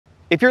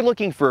If you're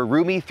looking for a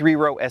roomy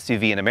 3-row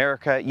SUV in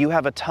America, you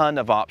have a ton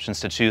of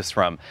options to choose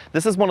from.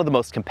 This is one of the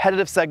most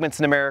competitive segments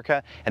in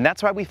America, and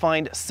that's why we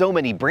find so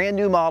many brand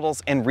new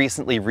models and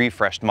recently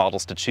refreshed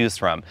models to choose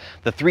from.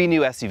 The 3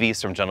 new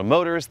SUVs from General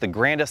Motors, the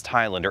grandest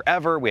Highlander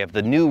ever, we have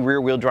the new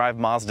rear-wheel drive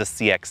Mazda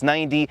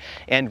CX-90,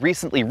 and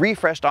recently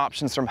refreshed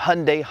options from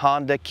Hyundai,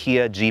 Honda,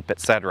 Kia, Jeep,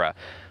 etc.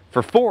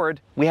 For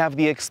Ford, we have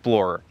the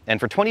Explorer, and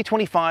for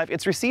 2025,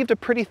 it's received a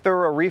pretty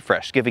thorough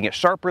refresh, giving it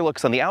sharper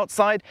looks on the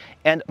outside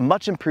and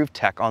much improved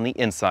tech on the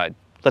inside.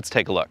 Let's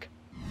take a look.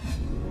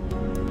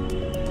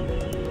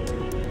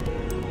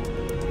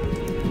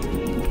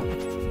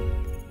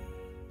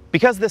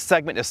 Because this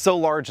segment is so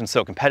large and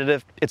so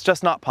competitive, it's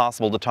just not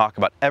possible to talk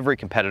about every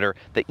competitor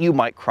that you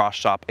might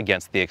cross-shop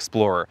against the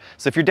Explorer.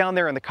 So if you're down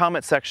there in the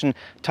comment section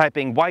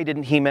typing, "Why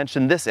didn't he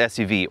mention this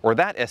SUV or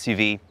that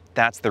SUV?"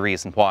 that's the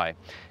reason why.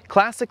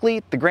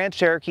 Classically, the Grand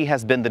Cherokee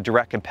has been the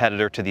direct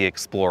competitor to the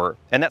Explorer,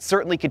 and that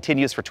certainly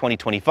continues for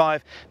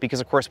 2025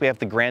 because of course we have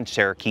the Grand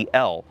Cherokee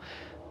L.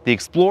 The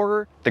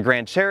Explorer, the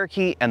Grand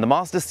Cherokee, and the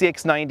Mazda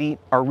CX-90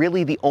 are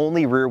really the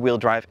only rear-wheel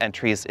drive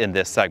entries in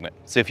this segment.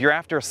 So if you're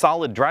after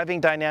solid driving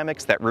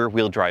dynamics, that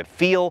rear-wheel drive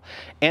feel,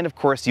 and of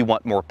course you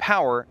want more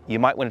power, you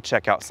might want to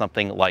check out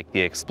something like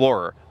the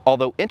Explorer.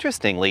 Although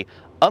interestingly,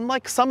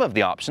 unlike some of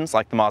the options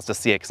like the Mazda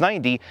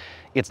CX-90,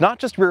 it's not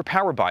just rear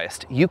power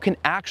biased. You can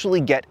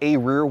actually get a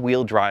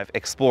rear-wheel drive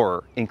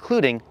Explorer,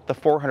 including the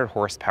 400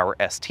 horsepower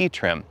ST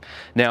trim.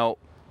 Now,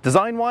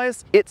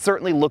 design-wise, it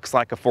certainly looks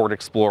like a Ford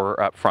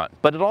Explorer up front,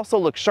 but it also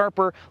looks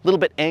sharper, a little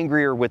bit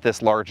angrier with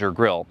this larger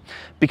grille.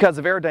 Because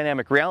of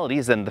aerodynamic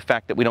realities and the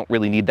fact that we don't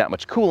really need that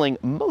much cooling,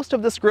 most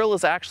of this grille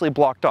is actually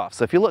blocked off.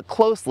 So if you look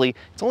closely,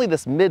 it's only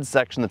this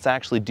midsection that's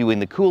actually doing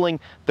the cooling.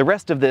 The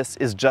rest of this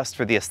is just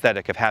for the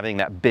aesthetic of having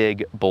that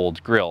big,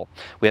 bold grille.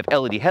 We have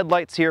LED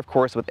headlights here, of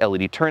course, with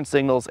LED turn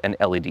signals and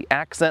LED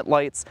accent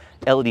lights,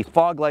 LED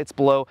fog lights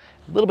below,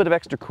 a little bit of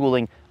extra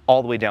cooling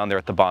all the way down there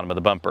at the bottom of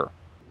the bumper.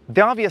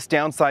 The obvious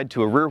downside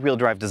to a rear-wheel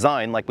drive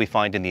design like we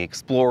find in the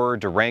Explorer,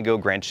 Durango,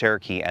 Grand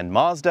Cherokee, and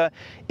Mazda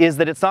is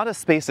that it's not as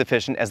space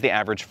efficient as the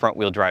average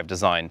front-wheel drive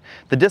design.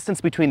 The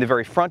distance between the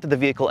very front of the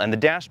vehicle and the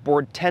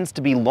dashboard tends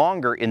to be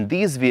longer in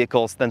these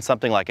vehicles than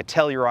something like a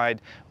Telluride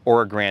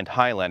or a Grand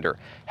Highlander.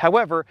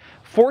 However,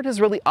 Ford has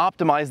really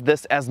optimized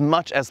this as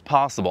much as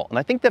possible, and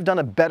I think they've done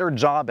a better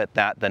job at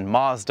that than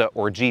Mazda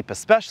or Jeep,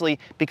 especially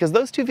because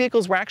those two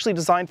vehicles were actually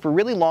designed for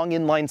really long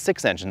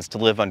inline-six engines to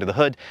live under the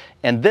hood,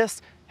 and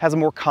this has a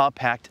more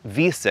compact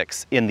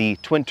V6 in the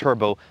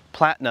twin-turbo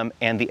Platinum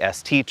and the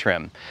ST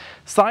trim.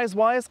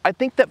 Size-wise, I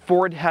think that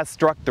Ford has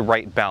struck the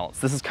right balance.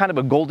 This is kind of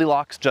a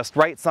Goldilocks just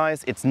right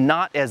size. It's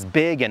not as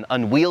big and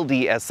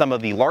unwieldy as some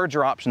of the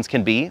larger options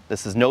can be.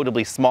 This is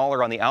notably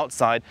smaller on the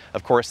outside,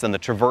 of course, than the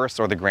Traverse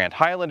or the Grand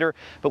Highlander,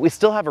 but we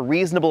still have a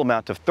reasonable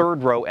amount of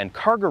third row and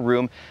cargo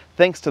room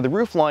thanks to the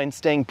roofline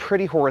staying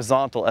pretty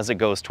horizontal as it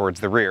goes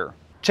towards the rear.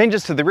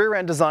 Changes to the rear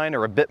end design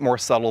are a bit more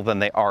subtle than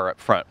they are up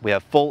front. We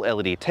have full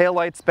LED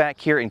taillights back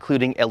here,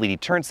 including LED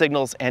turn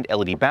signals and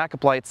LED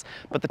backup lights,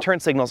 but the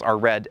turn signals are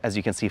red, as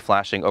you can see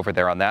flashing over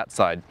there on that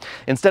side.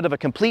 Instead of a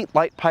complete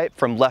light pipe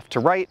from left to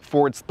right,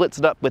 Ford splits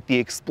it up with the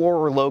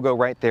Explorer logo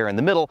right there in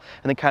the middle,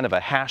 and then kind of a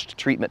hashed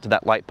treatment to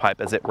that light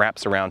pipe as it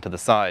wraps around to the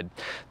side.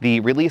 The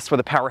release for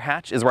the power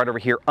hatch is right over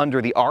here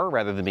under the R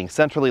rather than being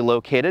centrally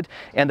located,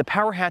 and the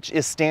power hatch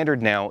is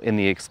standard now in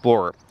the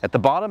Explorer. At the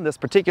bottom, this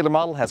particular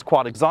model has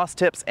quad exhaust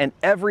tips, and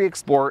every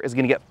Explorer is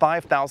going to get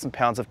 5,000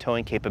 pounds of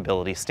towing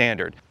capability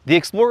standard. The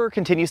Explorer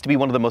continues to be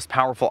one of the most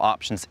powerful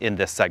options in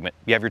this segment.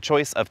 You have your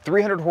choice of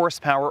 300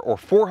 horsepower or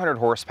 400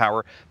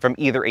 horsepower from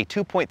either a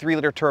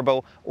 2.3-liter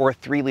turbo or a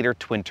 3-liter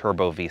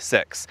twin-turbo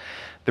V6.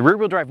 The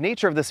rear-wheel drive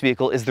nature of this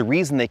vehicle is the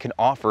reason they can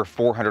offer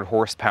 400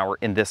 horsepower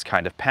in this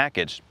kind of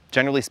package.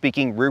 Generally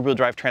speaking, rear-wheel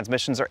drive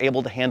transmissions are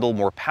able to handle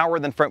more power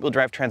than front-wheel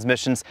drive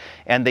transmissions,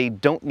 and they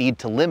don't need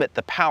to limit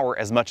the power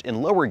as much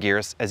in lower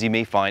gears as you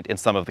may find in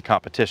some of the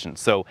competition.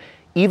 So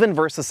even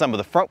versus some of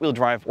the front-wheel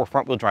drive or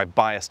front-wheel drive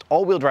biased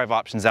all-wheel drive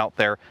options out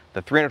there,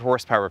 the 300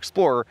 horsepower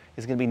Explorer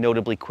is going to be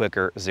notably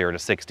quicker 0 to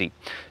 60.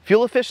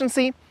 Fuel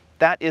efficiency,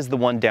 that is the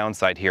one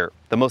downside here.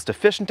 The most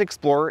efficient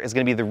Explorer is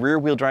going to be the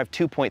rear-wheel drive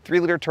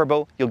 2.3-liter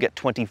turbo. You'll get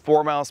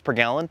 24 miles per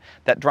gallon.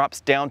 That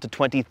drops down to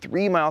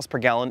 23 miles per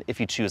gallon if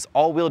you choose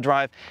all-wheel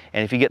drive.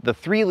 And if you get the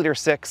 3-liter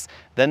 6,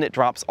 then it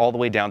drops all the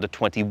way down to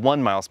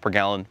 21 miles per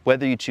gallon,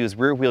 whether you choose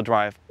rear-wheel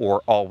drive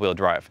or all-wheel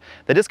drive.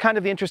 That is kind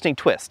of the interesting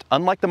twist.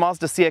 Unlike the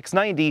Mazda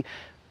CX-90,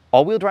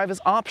 all-wheel drive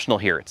is optional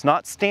here. It's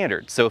not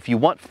standard. So if you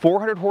want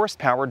 400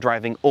 horsepower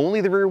driving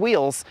only the rear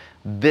wheels,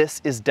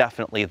 this is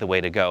definitely the way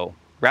to go.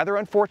 Rather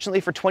unfortunately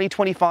for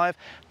 2025,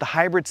 the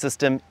hybrid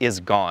system is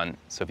gone.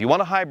 So if you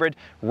want a hybrid,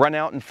 run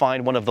out and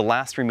find one of the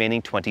last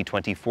remaining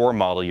 2024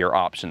 model year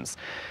options.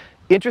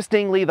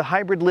 Interestingly, the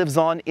hybrid lives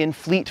on in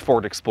fleet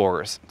Ford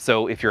Explorers.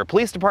 So if you're a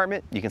police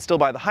department, you can still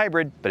buy the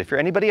hybrid, but if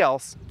you're anybody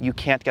else, you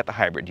can't get the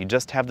hybrid. You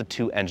just have the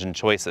 2 engine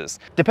choices.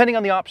 Depending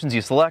on the options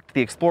you select, the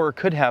Explorer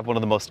could have one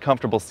of the most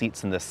comfortable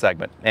seats in this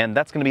segment, and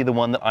that's going to be the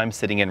one that I'm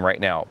sitting in right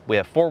now. We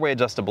have 4-way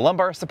adjustable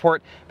lumbar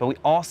support, but we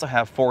also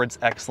have Ford's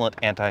excellent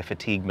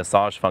anti-fatigue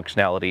massage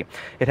functionality.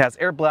 It has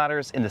air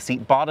bladders in the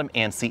seat bottom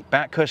and seat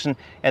back cushion,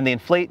 and they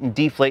inflate and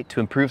deflate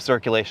to improve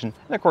circulation,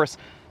 and of course,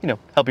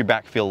 help your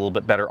back feel a little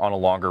bit better on a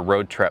longer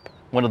road trip.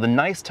 One of the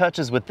nice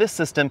touches with this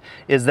system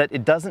is that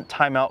it doesn't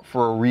time out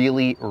for a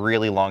really,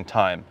 really long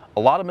time. A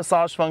lot of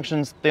massage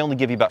functions, they only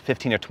give you about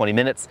 15 or 20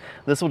 minutes.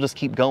 This will just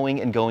keep going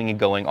and going and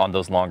going on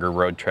those longer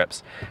road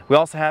trips. We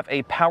also have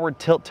a powered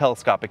tilt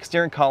telescopic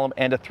steering column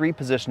and a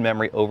 3-position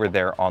memory over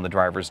there on the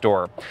driver's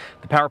door.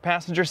 The power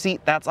passenger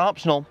seat, that's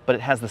optional, but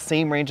it has the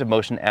same range of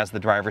motion as the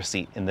driver's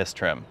seat in this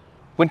trim.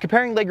 When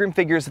comparing legroom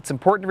figures, it's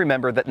important to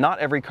remember that not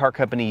every car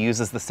company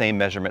uses the same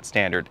measurement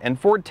standard, and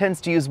Ford tends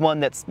to use one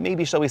that's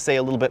maybe, shall we say,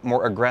 a little bit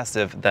more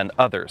aggressive than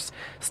others.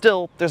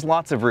 Still, there's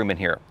lots of room in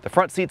here. The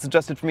front seat's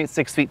adjusted for me at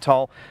 6 feet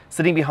tall.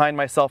 Sitting behind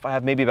myself, I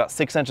have maybe about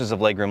 6 inches of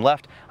legroom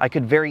left. I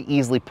could very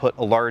easily put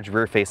a large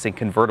rear-facing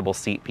convertible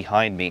seat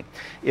behind me.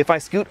 If I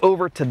scoot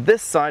over to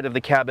this side of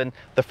the cabin,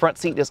 the front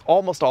seat is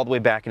almost all the way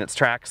back in its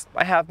tracks.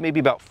 I have maybe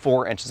about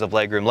 4 inches of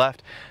legroom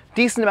left.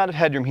 Decent amount of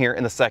headroom here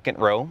in the second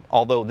row,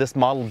 although this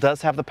model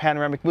does have the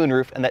panoramic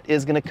moonroof, and that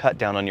is going to cut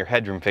down on your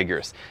headroom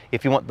figures.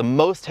 If you want the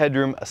most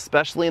headroom,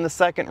 especially in the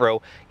second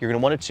row, you're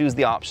going to want to choose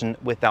the option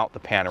without the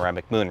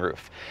panoramic moonroof.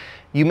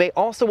 You may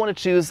also want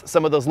to choose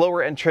some of those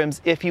lower end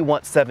trims if you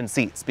want 7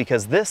 seats,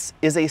 because this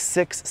is a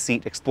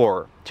 6-seat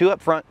Explorer. 2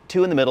 up front,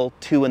 2 in the middle,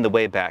 2 in the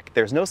way back.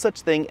 There's no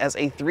such thing as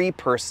a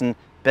 3-person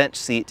bench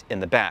seat in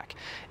the back.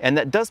 And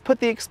that does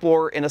put the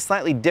Explorer in a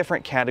slightly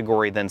different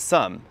category than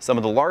some. Some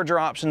of the larger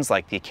options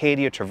like the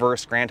Acadia,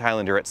 Traverse, Grand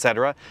Highlander,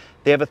 etc.,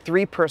 they have a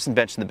 3-person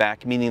bench in the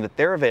back, meaning that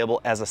they're available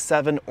as a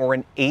 7 or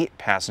an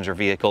 8-passenger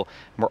vehicle,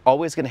 and we're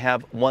always going to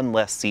have 1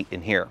 less seat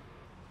in here.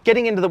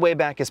 Getting into the way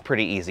back is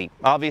pretty easy.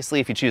 Obviously,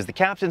 if you choose the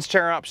captain's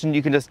chair option,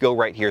 you can just go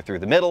right here through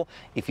the middle.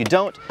 If you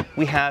don't,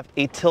 we have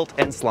a tilt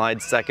and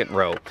slide second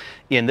row.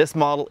 In this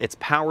model, it's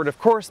powered, of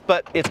course,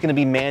 but it's going to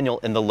be manual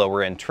in the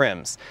lower end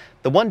trims.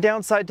 The one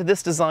downside to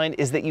this design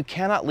is that you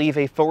cannot leave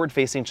a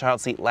forward-facing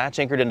child seat latch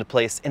anchored into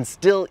place and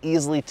still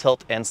easily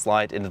tilt and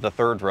slide into the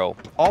third row.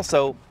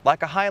 Also,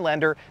 like a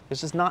Highlander,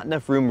 there's just not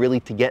enough room really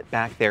to get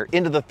back there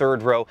into the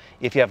third row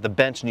if you have the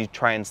bench and you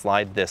try and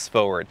slide this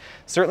forward.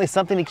 Certainly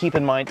something to keep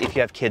in mind if you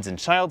have kids in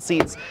child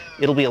seats.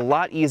 It'll be a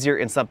lot easier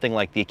in something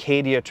like the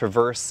Acadia,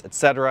 Traverse,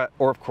 etc.,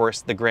 or of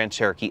course the Grand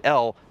Cherokee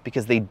L,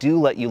 because they do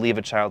let you leave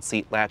a child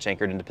seat latch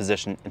anchored into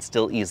position and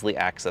still easily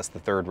access the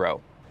third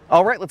row.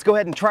 All right, let's go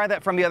ahead and try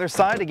that from the other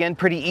side. Again,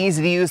 pretty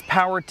easy to use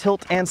power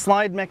tilt and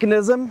slide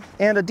mechanism,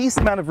 and a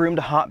decent amount of room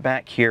to hop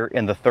back here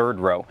in the third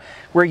row,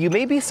 where you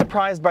may be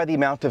surprised by the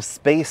amount of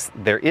space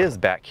there is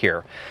back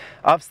here.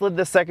 I've slid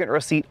the second row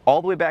seat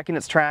all the way back in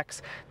its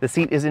tracks. The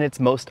seat is in its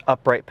most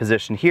upright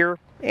position here,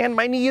 and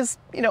my knees,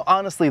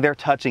 honestly, they're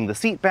touching the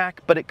seat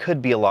back, but it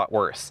could be a lot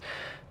worse.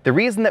 The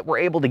reason that we're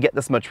able to get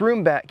this much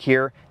room back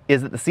here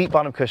is that the seat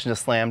bottom cushion is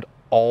slammed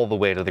all the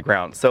way to the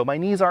ground. So my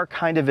knees are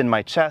kind of in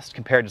my chest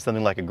compared to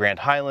something like a Grand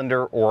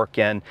Highlander or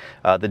again,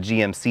 the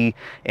GMC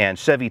and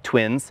Chevy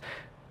Twins.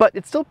 But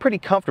it's still pretty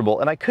comfortable,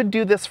 and I could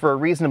do this for a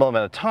reasonable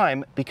amount of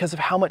time because of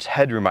how much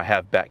headroom I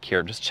have back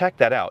here. Just check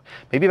that out.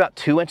 Maybe about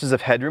 2 inches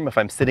of headroom if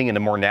I'm sitting in a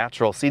more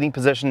natural seating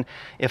position.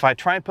 If I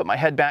try and put my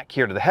head back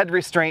here to the head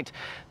restraint,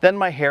 then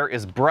my hair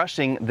is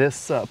brushing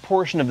this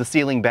portion of the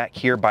ceiling back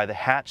here by the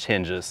hatch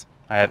hinges.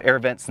 I have air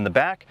vents in the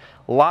back,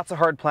 lots of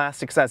hard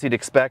plastics as you'd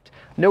expect,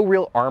 no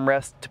real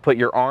armrest to put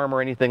your arm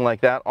or anything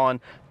like that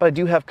on, but I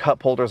do have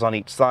cup holders on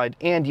each side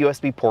and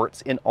USB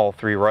ports in all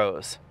 3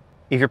 rows.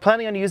 If you're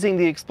planning on using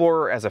the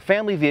Explorer as a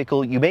family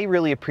vehicle, you may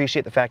really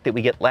appreciate the fact that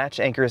we get latch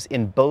anchors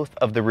in both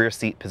of the rear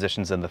seat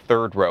positions in the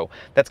third row.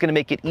 That's going to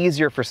make it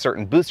easier for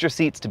certain booster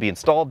seats to be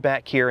installed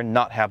back here and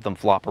not have them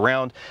flop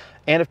around.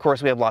 And of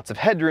course we have lots of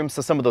headroom,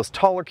 so some of those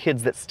taller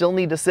kids that still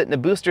need to sit in a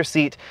booster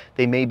seat,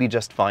 they may be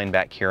just fine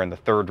back here in the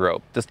third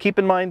row. Just keep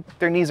in mind,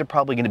 their knees are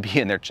probably going to be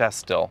in their chest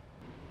still.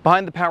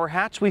 Behind the power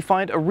hatch, we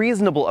find a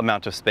reasonable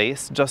amount of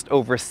space, just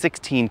over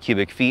 16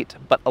 cubic feet,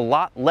 but a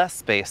lot less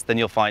space than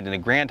you'll find in a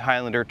Grand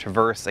Highlander,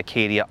 Traverse,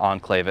 Acadia,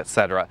 Enclave,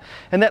 etc.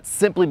 And that's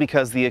simply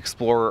because the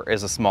Explorer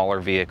is a smaller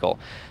vehicle.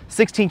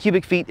 16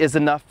 cubic feet is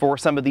enough for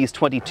some of these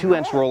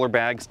 22-inch roller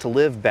bags to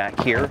live back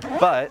here,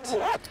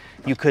 but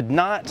you could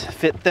not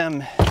fit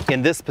them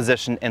in this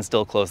position and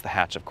still close the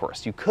hatch, of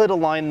course. You could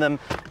align them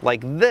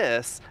like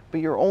this, but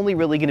you're only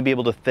really going to be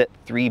able to fit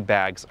 3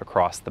 bags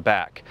across the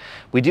back.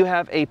 We do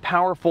have a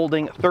power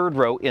folding third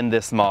row in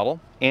this model,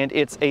 and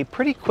it's a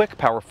pretty quick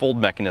power fold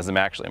mechanism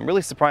actually. I'm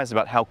really surprised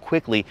about how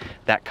quickly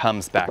that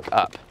comes back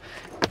up.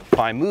 If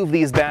I move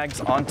these bags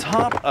on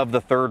top of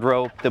the third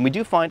row, then we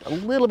do find a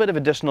little bit of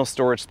additional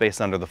storage space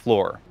under the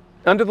floor.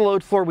 Under the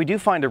load floor, we do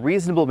find a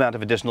reasonable amount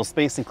of additional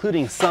space,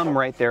 including some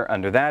right there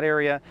under that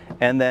area,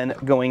 and then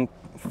going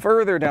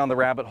Further down the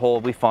rabbit hole,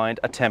 we find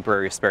a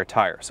temporary spare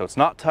tire, so it's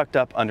not tucked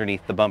up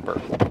underneath the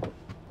bumper.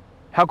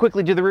 How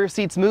quickly do the rear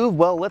seats move?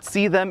 Well, let's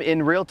see them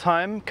in real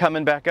time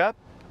coming back up.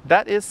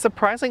 That is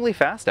surprisingly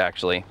fast,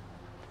 actually.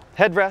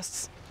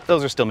 Headrests,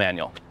 those are still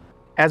manual.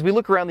 As we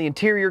look around the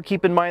interior,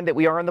 keep in mind that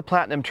we are in the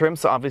Platinum trim,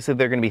 so obviously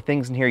there are going to be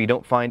things in here you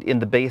don't find in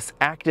the base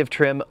Active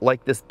trim,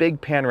 like this big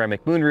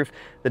panoramic moonroof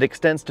that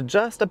extends to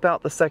just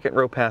about the second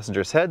row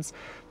passengers' heads.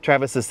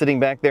 Travis is sitting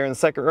back there in the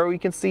second row. You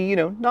can see,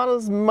 not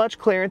as much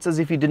clearance as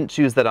if you didn't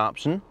choose that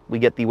option. We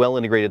get the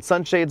well-integrated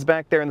sunshades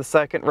back there in the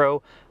second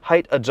row,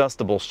 height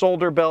adjustable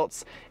shoulder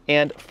belts,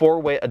 and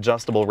four-way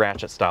adjustable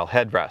ratchet-style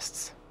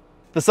headrests.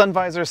 The sun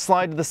visors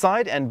slide to the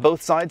side, and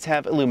both sides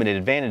have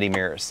illuminated vanity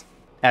mirrors.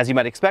 As you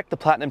might expect, the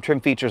Platinum trim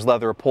features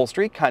leather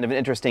upholstery, kind of an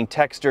interesting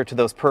texture to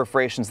those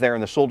perforations there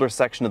in the shoulder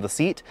section of the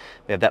seat.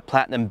 We have that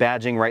Platinum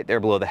badging right there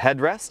below the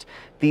headrest.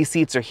 These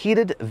seats are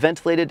heated,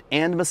 ventilated,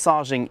 and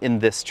massaging in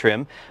this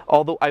trim,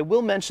 although I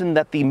will mention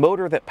that the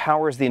motor that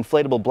powers the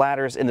inflatable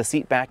bladders in the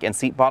seat back and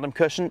seat bottom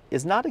cushion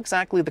is not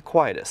exactly the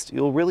quietest.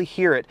 You'll really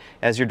hear it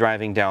as you're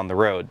driving down the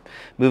road.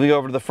 Moving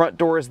over to the front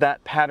doors,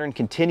 that pattern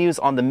continues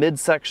on the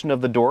midsection of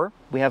the door.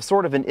 We have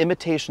sort of an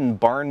imitation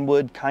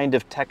barnwood kind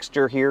of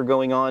texture here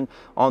going on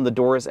the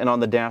doors and on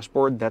the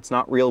dashboard. That's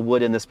not real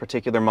wood in this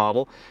particular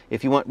model.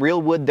 If you want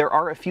real wood, there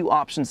are a few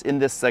options in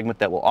this segment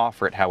that will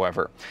offer it,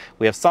 however.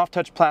 We have soft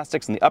touch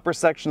plastics in the upper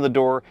section of the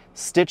door,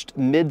 stitched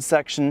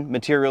midsection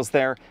materials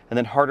there, and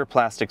then harder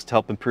plastics to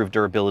help improve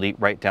durability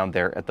right down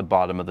there at the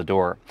bottom of the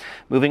door.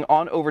 Moving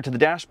on over to the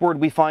dashboard,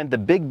 we find the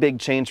big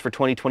change for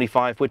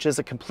 2025, which is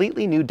a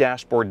completely new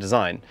dashboard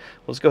design.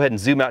 Let's go ahead and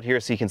zoom out here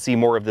so you can see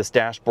more of this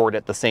dashboard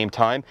at the same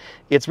time.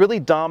 It's really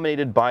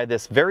dominated by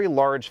this very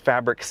large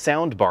fabric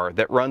sound bar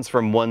that runs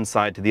from one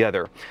side to the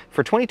other.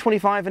 For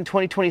 2025 and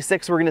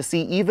 2026, we're going to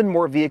see even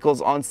more vehicles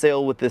on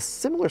sale with this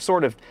similar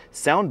sort of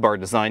sound bar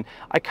design.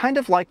 I kind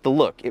of like the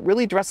look. It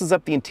really dresses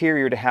up the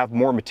interior to have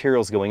more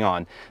materials going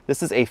on.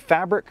 This is a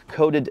fabric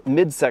coated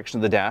midsection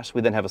of the dash.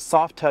 We then have a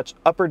soft touch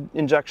upper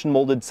injection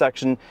molded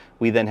section.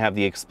 We then have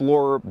the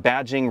Explorer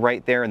badging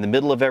right there in the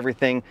middle of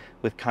everything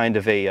with kind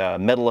of a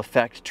metal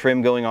effect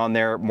trim going on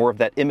there, more of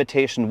that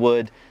imitation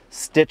wood,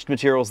 stitched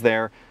materials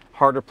there,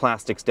 harder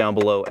plastics down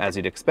below as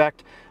you'd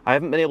expect. I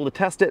haven't been able to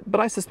test it,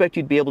 but I suspect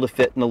you'd be able to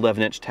fit an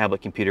 11-inch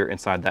tablet computer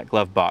inside that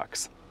glove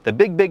box. The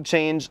big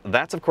change,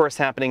 that's of course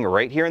happening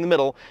right here in the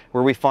middle,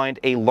 where we find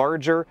a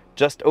larger,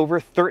 just over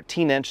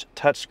 13-inch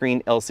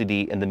touchscreen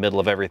LCD in the middle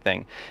of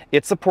everything.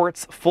 It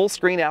supports full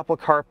screen Apple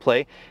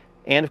CarPlay,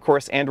 and of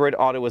course Android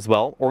Auto as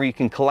well, or you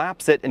can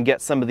collapse it and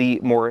get some of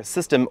the more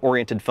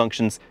system-oriented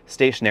functions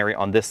stationary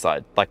on this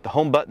side. Like the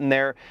home button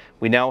there,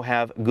 we now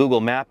have Google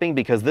Mapping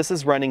because this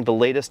is running the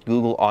latest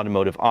Google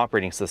Automotive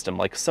operating system,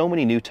 like so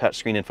many new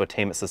touchscreen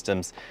infotainment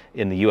systems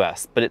in the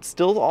US. But it's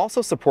still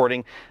also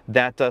supporting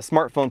that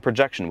smartphone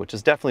projection, which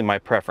is definitely my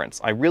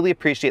preference. I really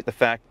appreciate the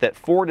fact that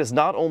Ford is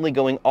not only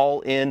going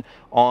all in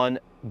on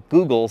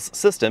Google's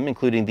system,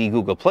 including the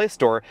Google Play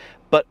Store,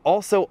 but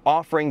also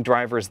offering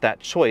drivers that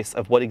choice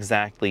of what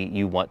exactly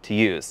you want to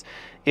use.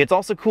 It's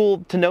also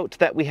cool to note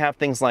that we have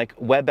things like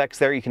WebEx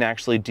there. You can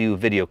actually do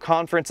video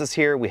conferences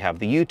here. We have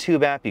the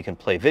YouTube app. You can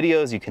play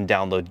videos. You can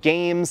download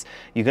games.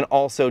 You can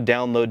also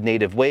download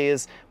native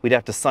Waze. We'd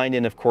have to sign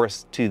in, of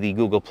course, to the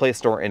Google Play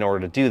Store in order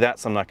to do that,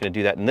 so I'm not going to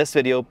do that in this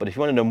video. But if you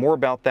want to know more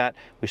about that,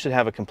 we should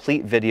have a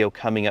complete video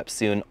coming up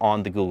soon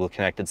on the Google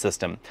Connected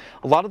system.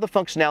 A lot of the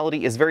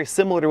functionality is very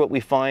similar to what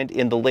we find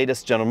in the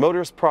latest General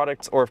Motors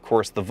products, or of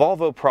course the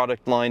Volvo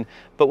product line,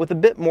 but with a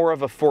bit more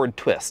of a Ford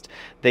twist.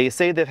 They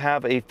say they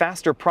have a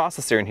faster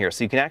processor in here,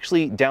 so you can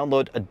actually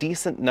download a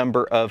decent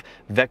number of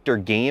vector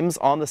games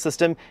on the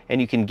system, and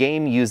you can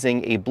game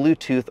using a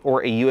Bluetooth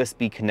or a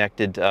USB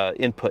connected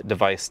input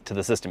device to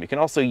the system. You can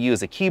also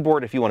use a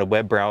keyboard if you want to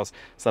web browse,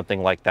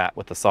 something like that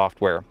with the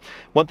software.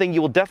 One thing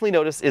you will definitely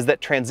notice is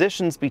that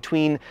transitions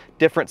between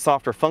different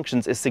software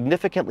functions is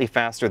significantly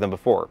faster than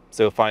before.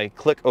 So if I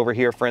click over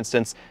here, for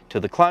instance, to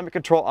the climate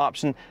control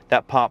option,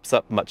 that pops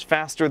up much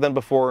faster than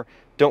before.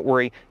 Don't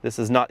worry, this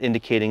is not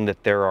indicating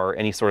that there are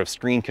any sort of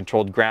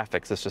screen-controlled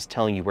graphics. It's just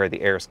telling you where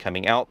the air is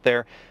coming out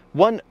there.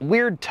 One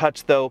weird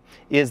touch, though,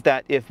 is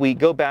that if we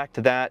go back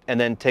to that and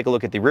then take a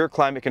look at the rear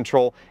climate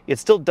control, it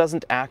still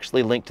doesn't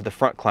actually link to the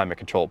front climate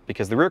control,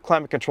 because the rear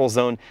climate control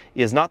zone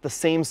is not the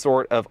same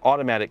sort of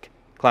automatic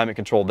climate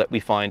control that we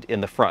find in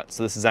the front.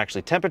 So this is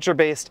actually temperature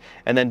based,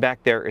 and then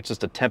back there it's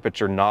just a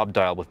temperature knob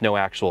dial with no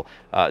actual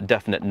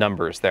definite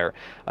numbers there.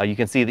 You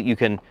can see that you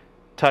can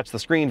touch the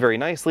screen very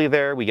nicely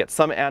there. We get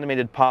some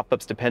animated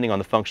pop-ups depending on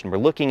the function we're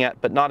looking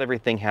at, but not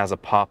everything has a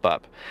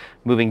pop-up.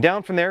 Moving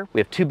down from there, we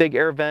have two big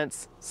air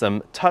vents,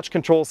 some touch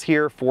controls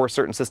here for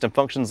certain system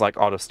functions like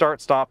auto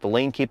start stop, the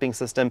lane keeping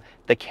system,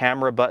 the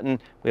camera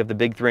button. We have the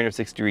big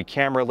 360-degree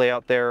camera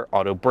layout there,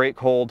 auto brake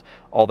hold,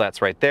 all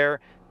that's right there.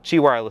 Qi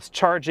wireless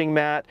charging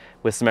mat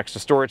with some extra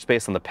storage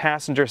space on the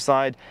passenger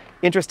side.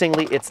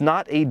 Interestingly, it's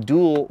not a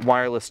dual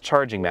wireless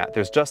charging mat.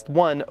 There's just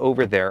one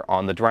over there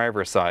on the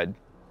driver's side.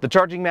 The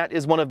charging mat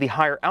is one of the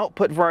higher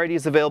output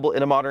varieties available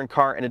in a modern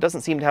car, and it doesn't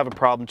seem to have a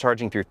problem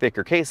charging through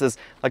thicker cases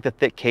like the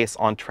thick case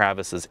on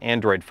Travis's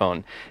Android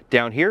phone.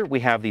 Down here we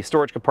have the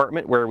storage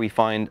compartment where we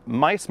find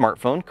my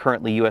smartphone,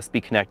 currently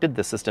USB connected.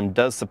 The system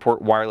does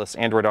support wireless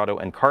Android Auto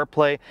and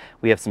CarPlay.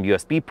 We have some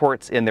USB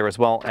ports in there as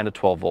well and a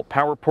 12-volt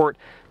power port.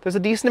 There's a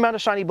decent amount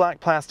of shiny black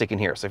plastic in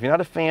here, so if you're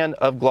not a fan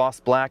of gloss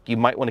black, you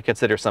might want to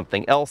consider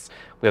something else.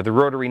 We have the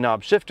rotary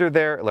knob shifter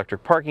there,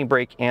 electric parking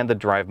brake, and the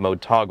drive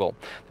mode toggle.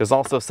 There's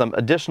also some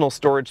additional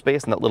storage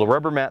space in that little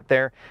rubber mat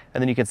there,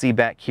 and then you can see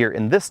back here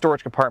in this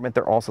storage compartment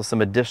there are also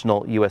some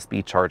additional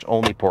USB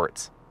charge-only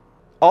ports.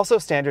 Also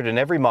standard in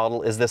every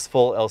model is this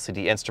full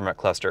LCD instrument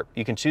cluster.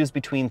 You can choose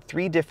between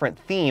 3 different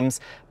themes,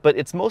 but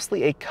it's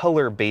mostly a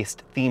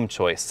color-based theme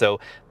choice, so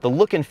the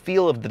look and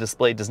feel of the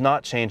display does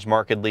not change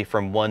markedly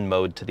from one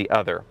mode to the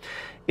other.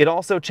 It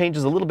also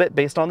changes a little bit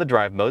based on the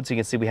drive mode, so you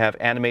can see we have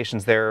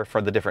animations there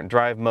for the different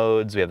drive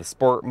modes. We have the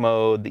sport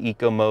mode, the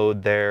eco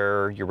mode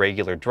there, your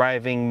regular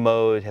driving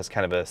mode has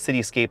kind of a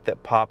cityscape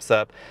that pops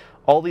up.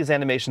 All these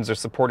animations are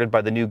supported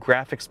by the new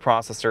graphics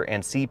processor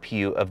and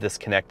CPU of this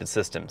connected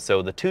system.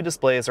 So the 2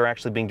 displays are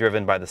actually being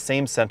driven by the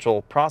same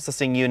central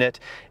processing unit,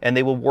 and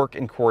they will work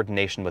in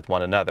coordination with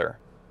one another.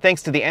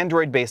 Thanks to the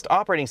Android-based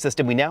operating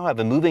system, we now have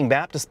a moving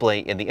map display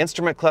in the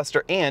instrument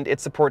cluster, and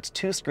it supports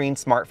 2-screen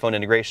smartphone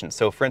integration.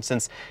 So for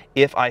instance,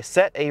 if I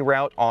set a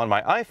route on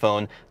my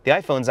iPhone, the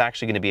iPhone's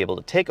actually going to be able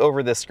to take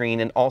over this screen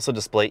and also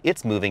display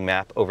its moving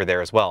map over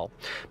there as well.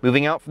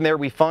 Moving out from there,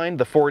 we find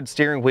the forward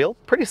steering wheel,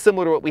 pretty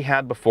similar to what we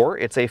had before.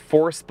 It's a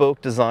 4-spoke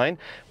design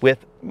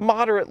with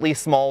moderately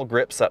small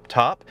grips up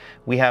top.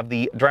 We have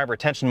the driver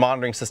attention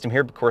monitoring system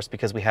here, of course,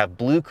 because we have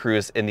Blue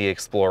Cruise in the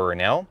Explorer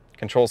now.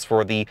 Controls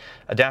for the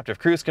adaptive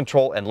cruise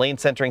control and lane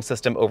centering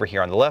system over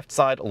here on the left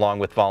side, along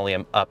with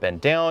volume up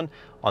and down.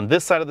 On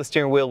this side of the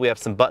steering wheel, we have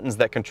some buttons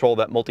that control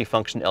that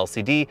multifunction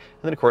LCD, and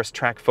then of course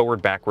track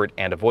forward, backward,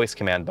 and a voice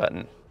command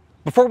button.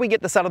 Before we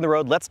get this out on the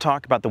road, let's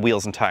talk about the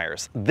wheels and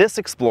tires. This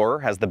Explorer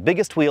has the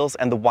biggest wheels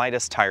and the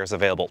widest tires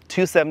available,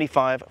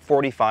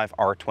 275/45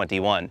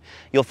 R21.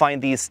 You'll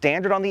find these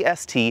standard on the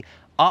ST,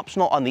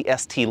 optional on the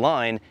ST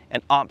line,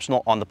 and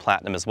optional on the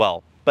Platinum as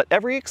well. But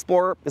every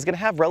Explorer is going to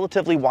have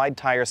relatively wide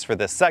tires for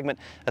this segment,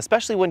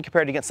 especially when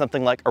compared against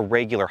something like a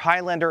regular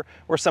Highlander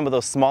or some of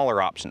those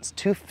smaller options.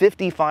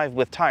 255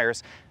 width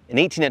tires and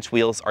 18-inch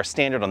wheels are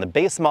standard on the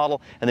base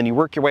model, and then you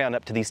work your way on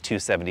up to these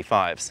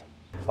 275s.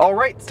 All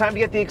right, it's time to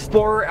get the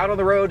Explorer out on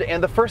the road,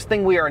 and the first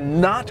thing we are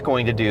not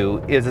going to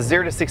do is a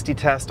 0 to 60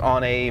 test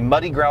on a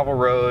muddy gravel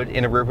road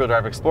in a rear-wheel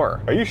drive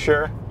Explorer. Are you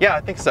sure? Yeah,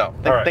 I think so.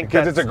 All right,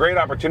 because it's a great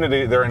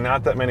opportunity. There are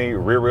not that many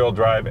rear-wheel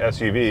drive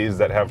SUVs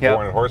that have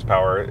 400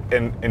 horsepower,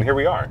 and here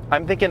we are.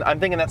 I'm thinking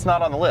that's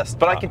not on the list,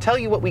 but I can tell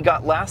you what we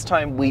got last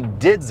time we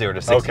did 0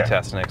 to 60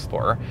 test in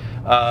Explorer.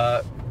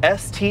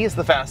 ST is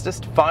the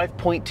fastest,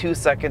 5.2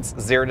 seconds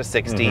 0 to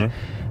 60.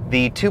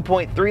 The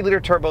 2.3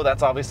 liter turbo,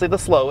 that's obviously the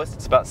slowest.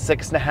 It's about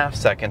 6.5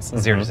 seconds,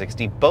 0 to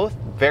 60. Both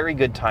very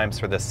good times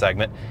for this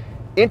segment.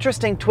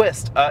 Interesting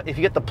twist, if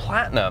you get the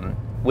Platinum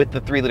with the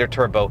 3 liter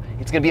turbo,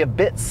 it's gonna be a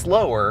bit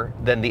slower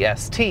than the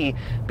ST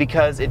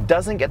because it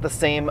doesn't get the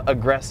same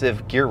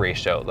aggressive gear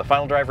ratio. The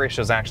final drive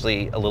ratio is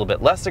actually a little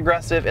bit less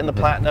aggressive in the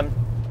Platinum.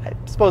 I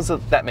suppose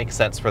that makes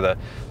sense for the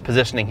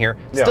positioning here.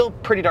 Still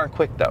pretty darn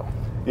quick though.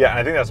 Yeah, and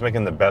I think that's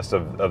making the best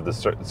of the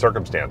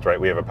circumstance,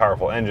 right? We have a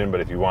powerful engine, but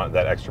if you want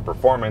that extra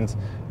performance,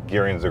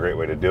 gearing is a great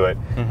way to do it.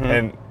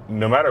 And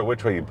no matter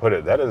which way you put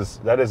it, that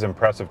is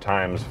impressive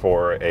times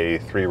for a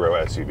 3-row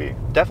SUV.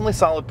 Definitely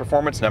solid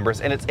performance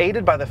numbers, and it's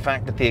aided by the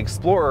fact that the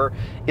Explorer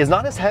is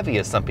not as heavy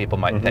as some people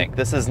might think.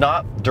 This is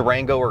not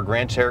Durango or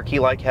Grand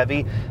Cherokee-like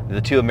heavy,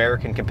 the 2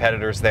 American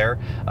competitors there.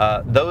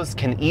 Those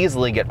can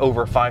easily get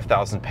over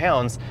 5,000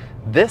 pounds.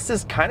 This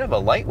is kind of a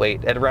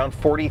lightweight at around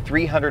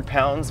 4,300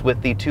 pounds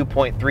with the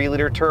 2.3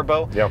 liter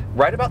turbo.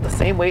 Right about the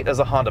same weight as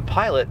a Honda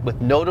Pilot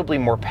with notably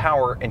more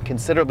power and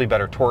considerably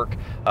better torque.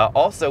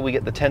 Also, we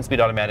get the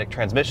 10-speed automatic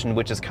transmission,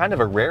 which is kind of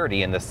a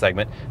rarity in this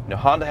segment. You know,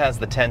 Honda has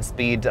the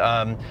 10-speed,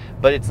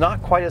 but it's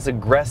not quite as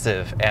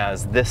aggressive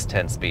as this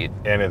 10-speed.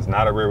 And it's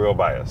not a rear-wheel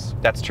bias.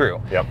 That's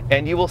true.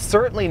 And you will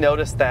certainly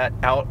notice that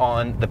out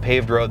on the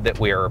paved road that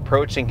we are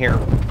approaching here.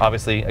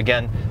 Obviously,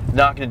 again,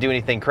 not going to do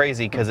anything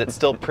crazy because it's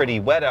still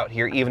pretty wet out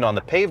here, even on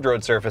the paved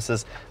road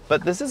surfaces,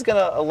 but this is going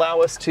to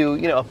allow us to,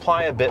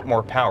 apply a bit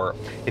more power.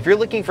 If you're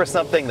looking for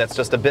something that's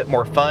just a bit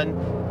more fun,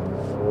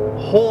 a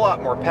whole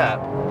lot more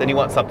pep, then you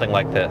want something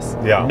like this.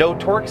 No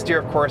torque steer,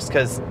 of course,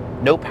 because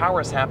no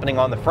power is happening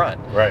on the front.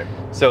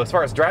 So as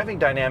far as driving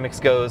dynamics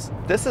goes,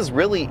 this is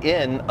really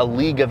in a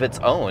league of its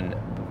own.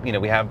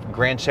 We have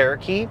Grand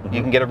Cherokee.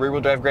 You can get a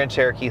rear-wheel drive Grand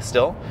Cherokee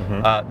still.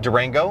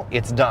 Durango,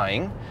 it's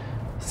dying.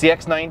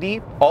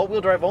 CX-90, all-wheel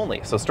drive only,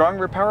 so strong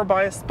rear power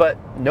bias, but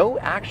no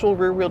actual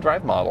rear-wheel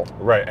drive model.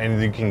 Right, and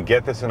you can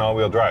get this in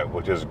all-wheel drive,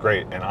 which is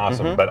great and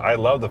awesome, but I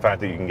love the fact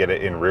that you can get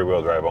it in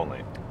rear-wheel drive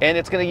only. And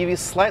it's going to give you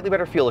slightly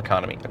better fuel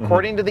economy.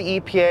 According to the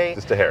EPA...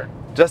 Just a hair.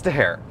 Just a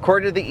hair.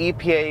 According to the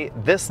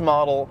EPA, this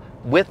model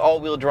with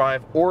all-wheel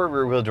drive or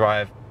rear-wheel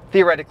drive,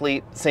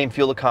 Theoretically, same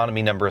fuel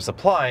economy numbers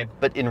apply,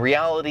 but in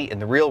reality, in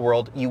the real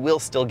world, you will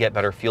still get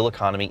better fuel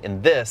economy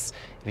in this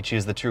if you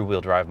choose the true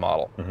wheel drive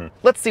model.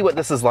 Let's see what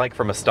this is like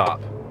from a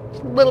stop.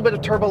 A little bit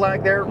of turbo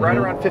lag there, right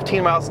around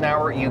 15 miles an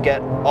hour, you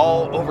get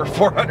all over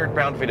 400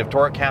 pound-feet of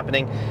torque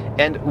happening,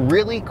 and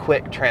really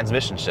quick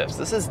transmission shifts.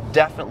 This is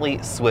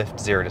definitely swift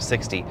 0 to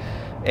 60.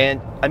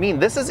 And I mean,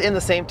 this is in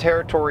the same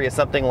territory as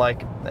something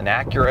like an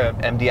Acura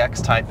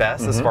MDX Type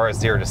S as far as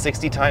 0 to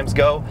 60 times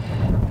go.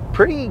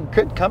 Pretty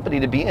good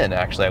company to be in,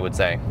 actually, I would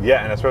say.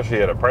 Yeah, and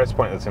especially at a price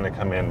point that's going to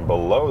come in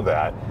below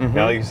that.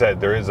 Now, like you said,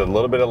 there is a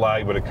little bit of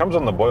lag, but it comes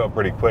on the boil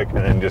pretty quick and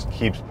then just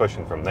keeps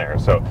pushing from there.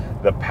 So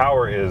the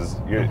power is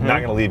not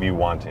going to leave you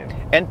wanting.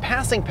 And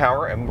passing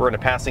power, and we're in a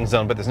passing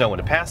zone, but there's no one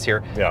to pass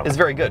here, is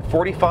very good.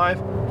 45,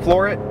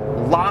 floor it,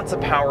 lots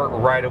of power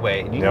right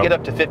away. You can get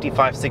up to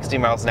 55, 60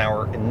 miles an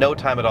hour in no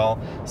time at all.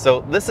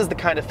 So this is the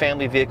kind of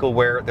family vehicle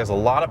where there's a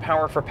lot of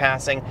power for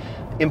passing.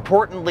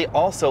 Importantly,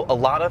 also a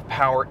lot of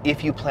power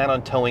if you plan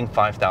on towing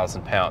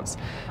 5,000 pounds.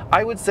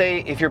 I would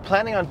say if you're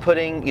planning on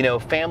putting, you know,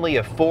 family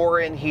of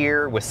 4 in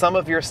here with some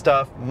of your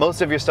stuff,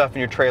 most of your stuff in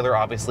your trailer,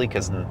 obviously,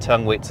 because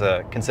tongue weight's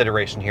a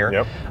consideration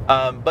here.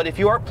 But if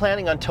you are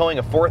planning on towing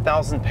a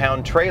 4,000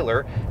 pound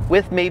trailer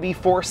with maybe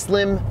 4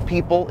 slim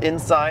people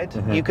inside,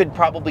 you could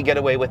probably get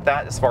away with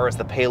that as far as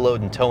the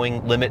payload and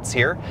towing limits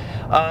here.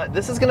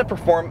 This is going to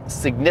perform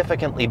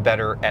significantly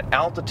better at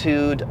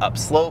altitude, up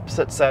slopes,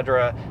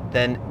 etc.,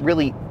 than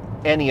really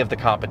any of the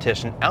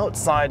competition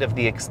outside of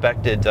the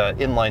expected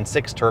inline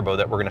 6 turbo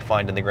that we're going to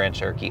find in the Grand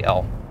Cherokee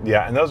L.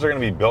 Yeah, and those are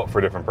going to be built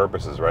for different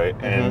purposes, right?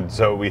 And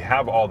so we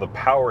have all the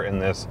power in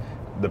this,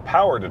 the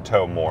power to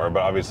tow more,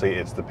 but obviously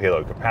it's the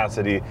payload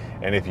capacity.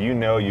 And if you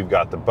know you've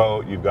got the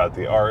boat, you've got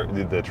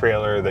the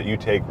trailer that you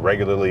take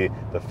regularly,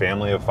 the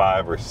family of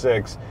 5 or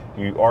 6,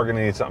 you are going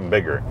to need something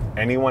bigger.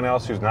 Anyone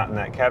else who's not in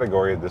that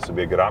category, this would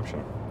be a good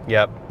option.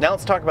 Yep. Now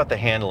let's talk about the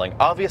handling.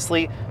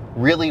 Obviously,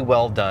 really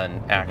well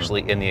done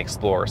actually in the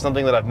Explorer.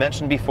 Something that I've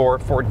mentioned before,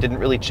 Ford didn't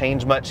really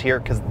change much here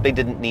because they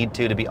didn't need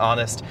to be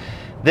honest.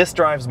 This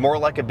drives more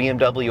like a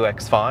BMW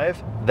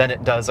X5 than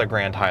it does a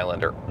Grand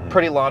Highlander.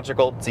 Pretty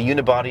logical. It's a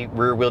unibody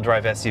rear wheel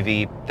drive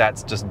SUV.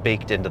 That's just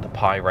baked into the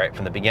pie right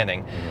from the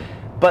beginning.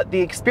 But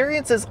the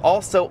experience is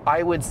also,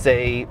 I would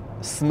say,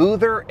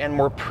 smoother and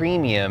more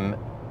premium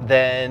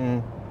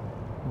than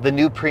the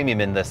new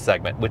premium in this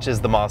segment, which is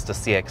the Mazda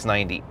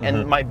CX-90.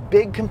 And my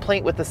big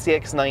complaint with the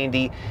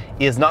CX-90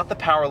 is not the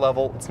power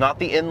level, it's not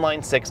the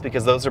inline 6,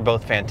 because those are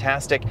both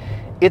fantastic.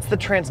 It's the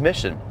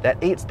transmission, that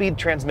 8-speed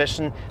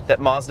transmission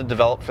that Mazda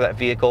developed for that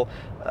vehicle.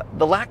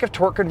 The lack of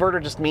torque converter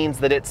just means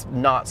that it's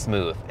not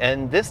smooth.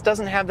 And this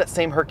doesn't have that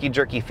same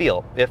herky-jerky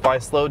feel. If I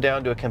slow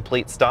down to a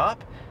complete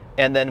stop,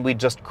 and then we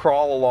just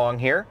crawl along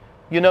here,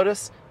 you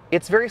notice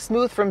it's very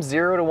smooth from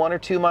 0 to 1 or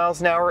 2 miles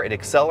an hour. It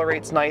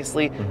accelerates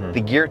nicely. The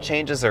gear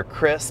changes are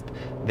crisp.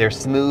 They're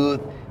smooth,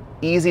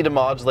 easy to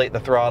modulate the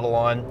throttle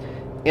on.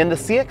 In the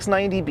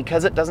CX-90,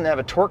 because it doesn't have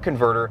a torque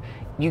converter,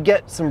 you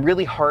get some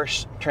really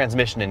harsh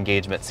transmission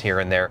engagements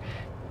here and there.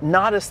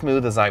 Not as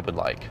smooth as I would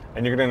like.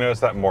 And you're going to notice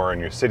that more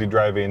in your city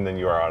driving than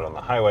you are out on the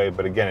highway,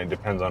 but again, it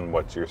depends on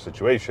what's your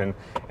situation.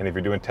 And if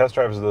you're doing test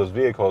drives of those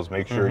vehicles,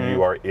 make sure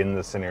you are in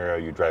the scenario,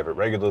 you drive it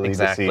regularly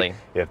to see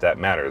if that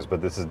matters.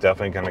 But this is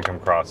definitely going to come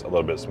across a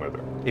little bit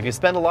smoother. If you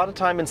spend a lot of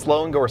time in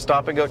slow and go or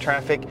stop and go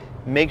traffic,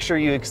 make sure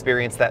you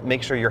experience that.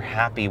 Make sure you're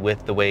happy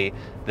with the way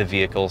the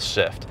vehicles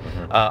shift.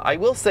 I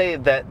will say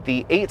that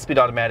the 8-speed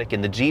automatic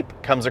in the Jeep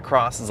comes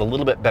across as a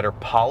little bit better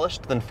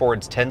polished than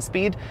Ford's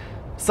 10-speed.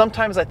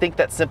 Sometimes I think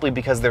that's simply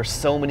because there's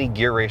so many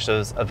gear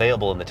ratios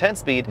available in the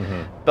 10-speed,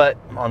 but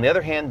on the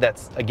other hand,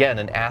 that's again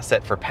an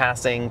asset for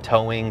passing,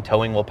 towing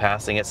while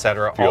passing,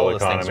 etc. All those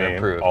things are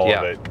improved. All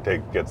of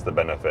it gets the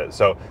benefit.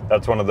 So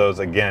that's one of those,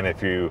 again,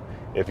 if you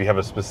have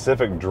a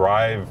specific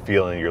drive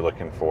feeling you're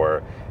looking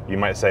for, you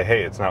might say,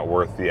 hey, it's not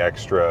worth the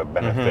extra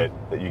benefit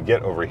that you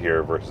get over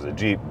here versus a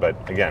Jeep, but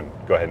again,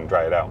 go ahead and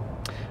try it out.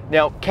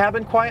 Now,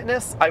 cabin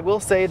quietness, I will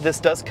say this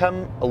does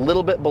come a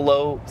little bit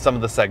below some of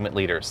the segment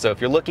leaders. So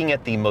if you're looking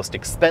at the most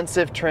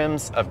expensive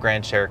trims of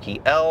Grand Cherokee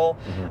L,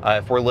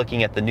 if we're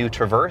looking at the new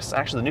Traverse,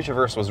 actually the new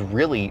Traverse was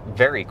really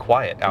very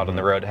quiet out on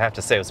the road. I have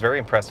to say, I was very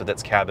impressed with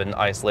its cabin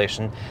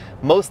isolation.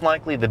 Most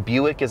likely the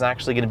Buick is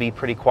actually going to be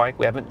pretty quiet.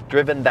 We haven't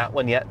driven that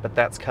one yet, but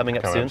that's coming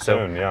up soon.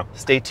 So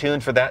stay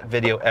tuned for that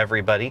video,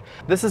 everybody.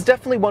 This is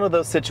definitely one of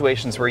those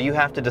situations where you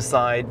have to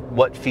decide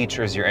what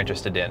features you're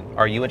interested in.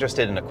 Are you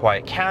interested in a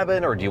quiet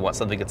cabin, or do you want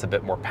something that's a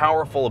bit more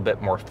powerful, a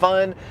bit more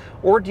fun,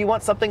 or do you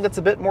want something that's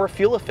a bit more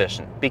fuel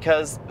efficient?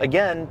 Because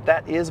again,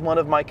 that is one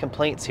of my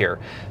complaints here.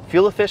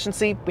 Fuel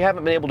efficiency, we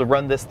haven't been able to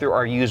run this through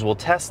our usual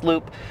test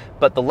loop,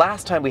 but the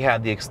last time we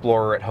had the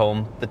Explorer at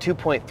home, the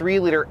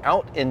 2.3 liter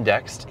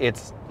out-indexed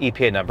its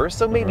EPA numbers,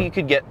 so maybe you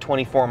could get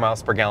 24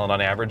 miles per gallon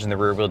on average in the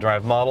rear-wheel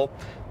drive model.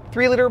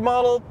 3-liter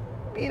model,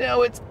 you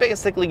know, it's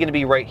basically going to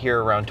be right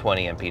here around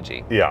 20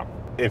 mpg. Yeah.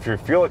 If your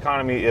fuel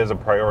economy is a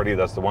priority,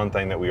 that's the one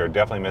thing that we are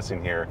definitely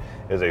missing here,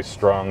 is a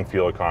strong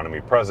fuel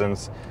economy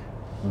presence.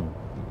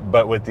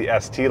 But with the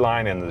ST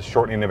line and the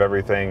shortening of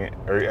everything,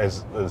 or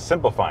as the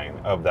simplifying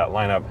of that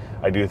lineup,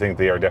 I do think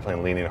they are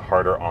definitely leaning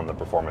harder on the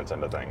performance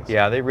end of things.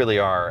 Yeah, they really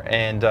are.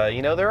 And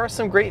you know, there are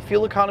some great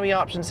fuel economy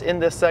options in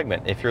this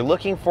segment. If you're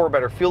looking for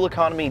better fuel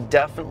economy,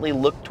 definitely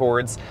look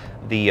towards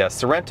the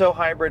Sorento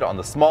hybrid on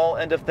the small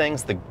end of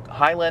things, the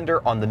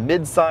Highlander on the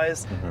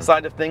mid-size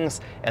side of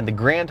things, and the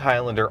Grand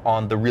Highlander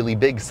on the really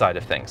big side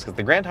of things. Because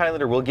the Grand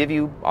Highlander will give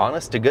you,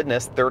 honest to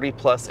goodness, 30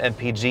 plus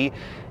MPG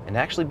and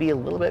actually be a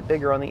little bit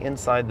bigger on the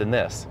inside than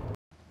this.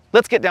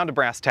 Let's get down to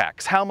brass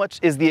tacks. How much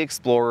is the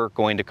Explorer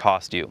going to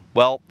cost you?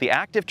 Well, the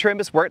active trim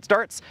is where it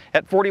starts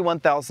at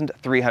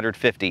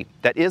 $41,350.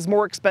 That is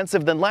more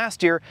expensive than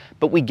last year,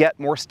 but we get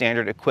more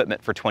standard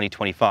equipment for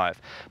 2025.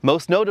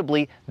 Most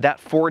notably, that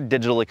Ford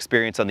digital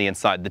experience on the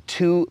inside. The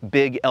two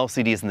big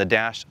LCDs in the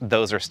dash,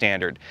 those are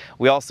standard.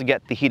 We also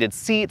get the heated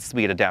seats,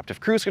 we get adaptive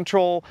cruise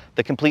control,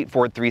 the complete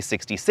Ford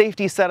 360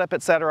 safety setup,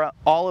 etc.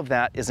 All of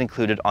that is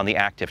included on the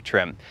active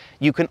trim.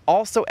 You can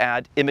also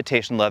add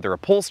imitation leather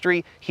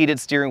upholstery, heated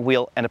steering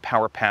wheel, and a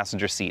power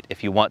passenger seat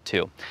if you want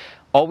to.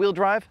 All-wheel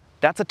drive,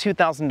 that's a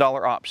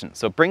 $2,000 option,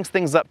 so it brings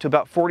things up to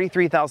about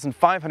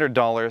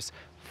 $43,500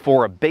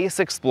 for a base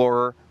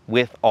Explorer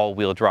with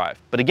all-wheel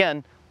drive. But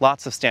again,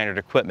 lots of standard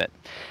equipment.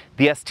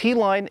 The ST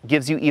line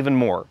gives you even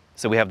more.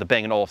 So we have the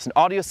Bang & Olufsen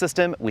audio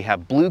system, we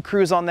have Blue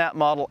Cruise on that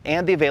model,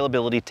 and the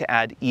availability to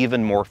add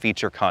even more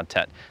feature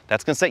content.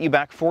 That's going to set you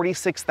back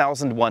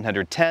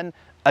 $46,110.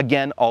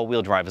 Again,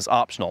 all-wheel drive is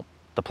optional.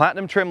 The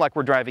Platinum trim, like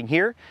we're driving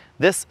here,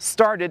 this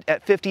started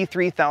at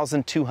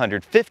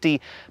 $53,250,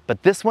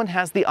 but this one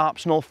has the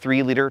optional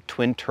 3-liter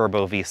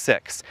twin-turbo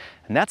V6,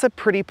 and that's a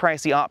pretty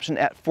pricey option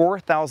at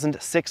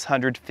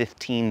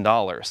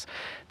 $4,615.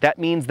 That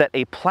means that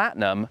a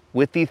Platinum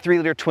with the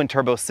 3-liter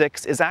twin-turbo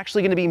 6 is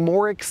actually going to be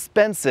more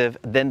expensive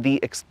than the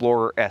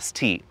Explorer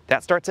ST.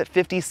 That starts at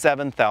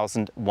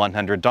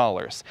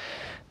 $57,100.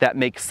 That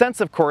makes sense,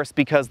 of course,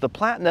 because the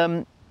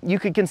Platinum, you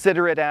could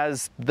consider it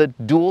as the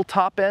dual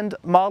top-end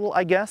model,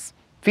 I guess.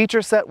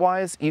 Feature set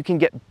wise, you can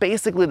get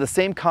basically the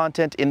same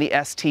content in the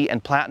ST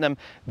and Platinum.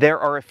 There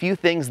are a few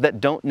things that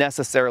don't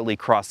necessarily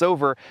cross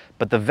over,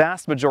 but the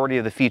vast majority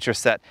of the feature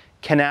set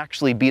can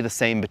actually be the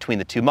same between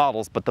the two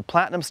models, but the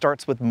Platinum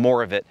starts with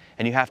more of it,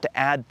 and you have to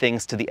add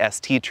things to the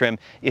ST trim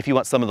if you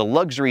want some of the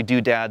luxury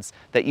doodads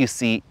that you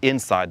see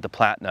inside the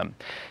Platinum.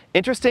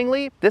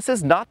 Interestingly, this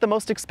is not the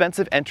most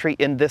expensive entry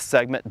in this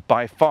segment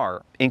by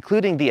far,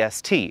 including the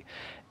ST.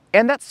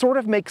 And that sort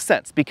of makes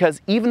sense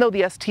because even though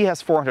the ST has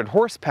 400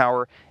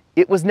 horsepower,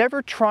 it was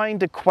never trying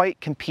to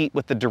quite compete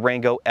with the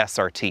Durango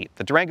SRT.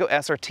 The Durango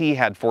SRT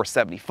had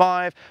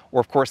 475, or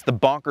of course the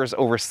bonkers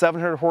over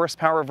 700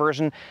 horsepower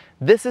version.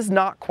 This is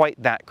not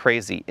quite that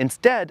crazy.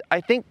 Instead,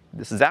 I think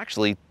this is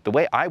actually the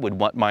way I would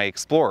want my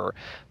Explorer.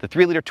 The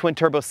 3-liter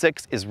twin-turbo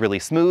 6 is really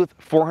smooth,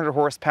 400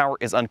 horsepower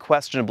is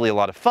unquestionably a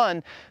lot of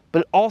fun,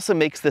 but it also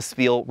makes this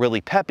feel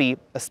really peppy,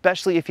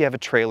 especially if you have a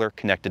trailer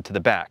connected to the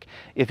back.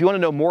 If you want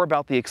to know more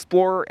about the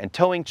Explorer and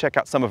towing, check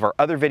out some of our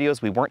other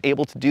videos. We weren't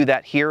able to do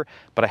that here,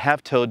 but I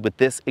have towed with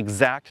this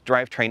exact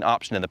drivetrain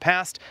option in the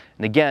past,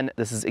 and again,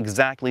 this is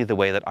exactly the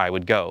way that I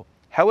would go.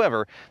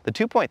 However, the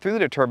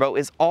 2.3-liter turbo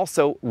is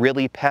also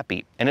really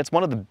peppy, and it's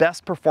one of the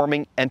best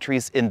performing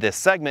entries in this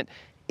segment,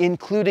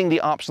 including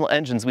the optional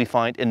engines we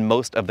find in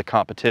most of the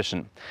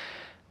competition.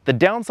 The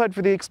downside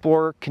for the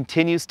Explorer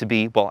continues to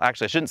be, well,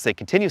 actually I shouldn't say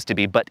continues to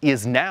be, but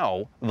is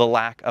now the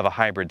lack of a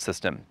hybrid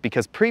system.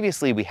 Because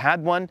previously we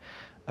had one,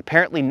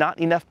 apparently not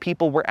enough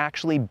people were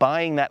actually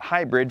buying that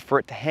hybrid for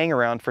it to hang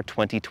around for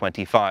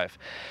 2025.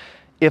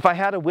 If I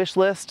had a wish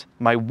list,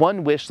 my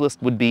one wish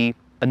list would be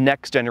a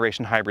next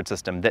generation hybrid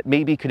system that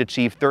maybe could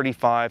achieve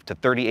 35 to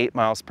 38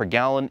 miles per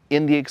gallon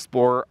in the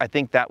Explorer. I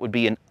think that would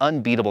be an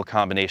unbeatable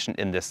combination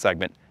in this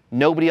segment.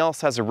 Nobody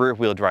else has a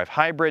rear-wheel drive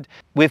hybrid.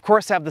 We of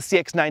course have the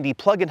CX-90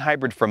 plug-in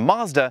hybrid from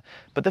Mazda,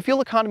 but the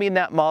fuel economy in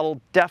that model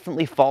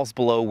definitely falls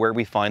below where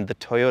we find the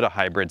Toyota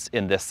hybrids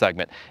in this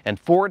segment. And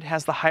Ford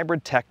has the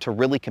hybrid tech to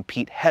really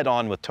compete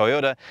head-on with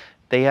Toyota.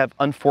 They have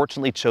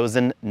unfortunately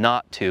chosen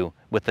not to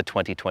with the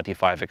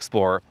 2025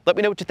 Explorer. Let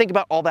me know what you think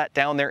about all that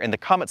down there in the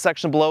comment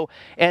section below.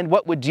 And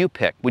what would you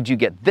pick? Would you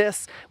get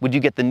this? Would you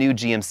get the new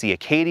GMC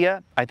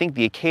Acadia? I think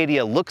the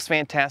Acadia looks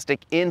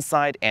fantastic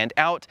inside and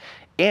out,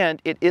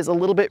 and it is a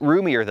little bit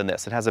roomier than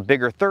this. It has a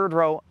bigger third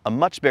row, a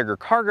much bigger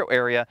cargo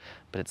area,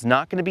 but it's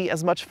not going to be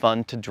as much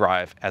fun to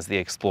drive as the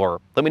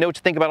Explorer. Let me know what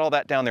you think about all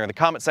that down there in the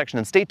comment section,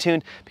 and stay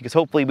tuned because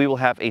hopefully we will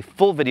have a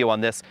full video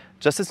on this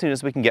just as soon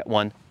as we can get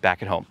one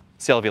back at home.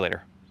 See all of you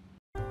later.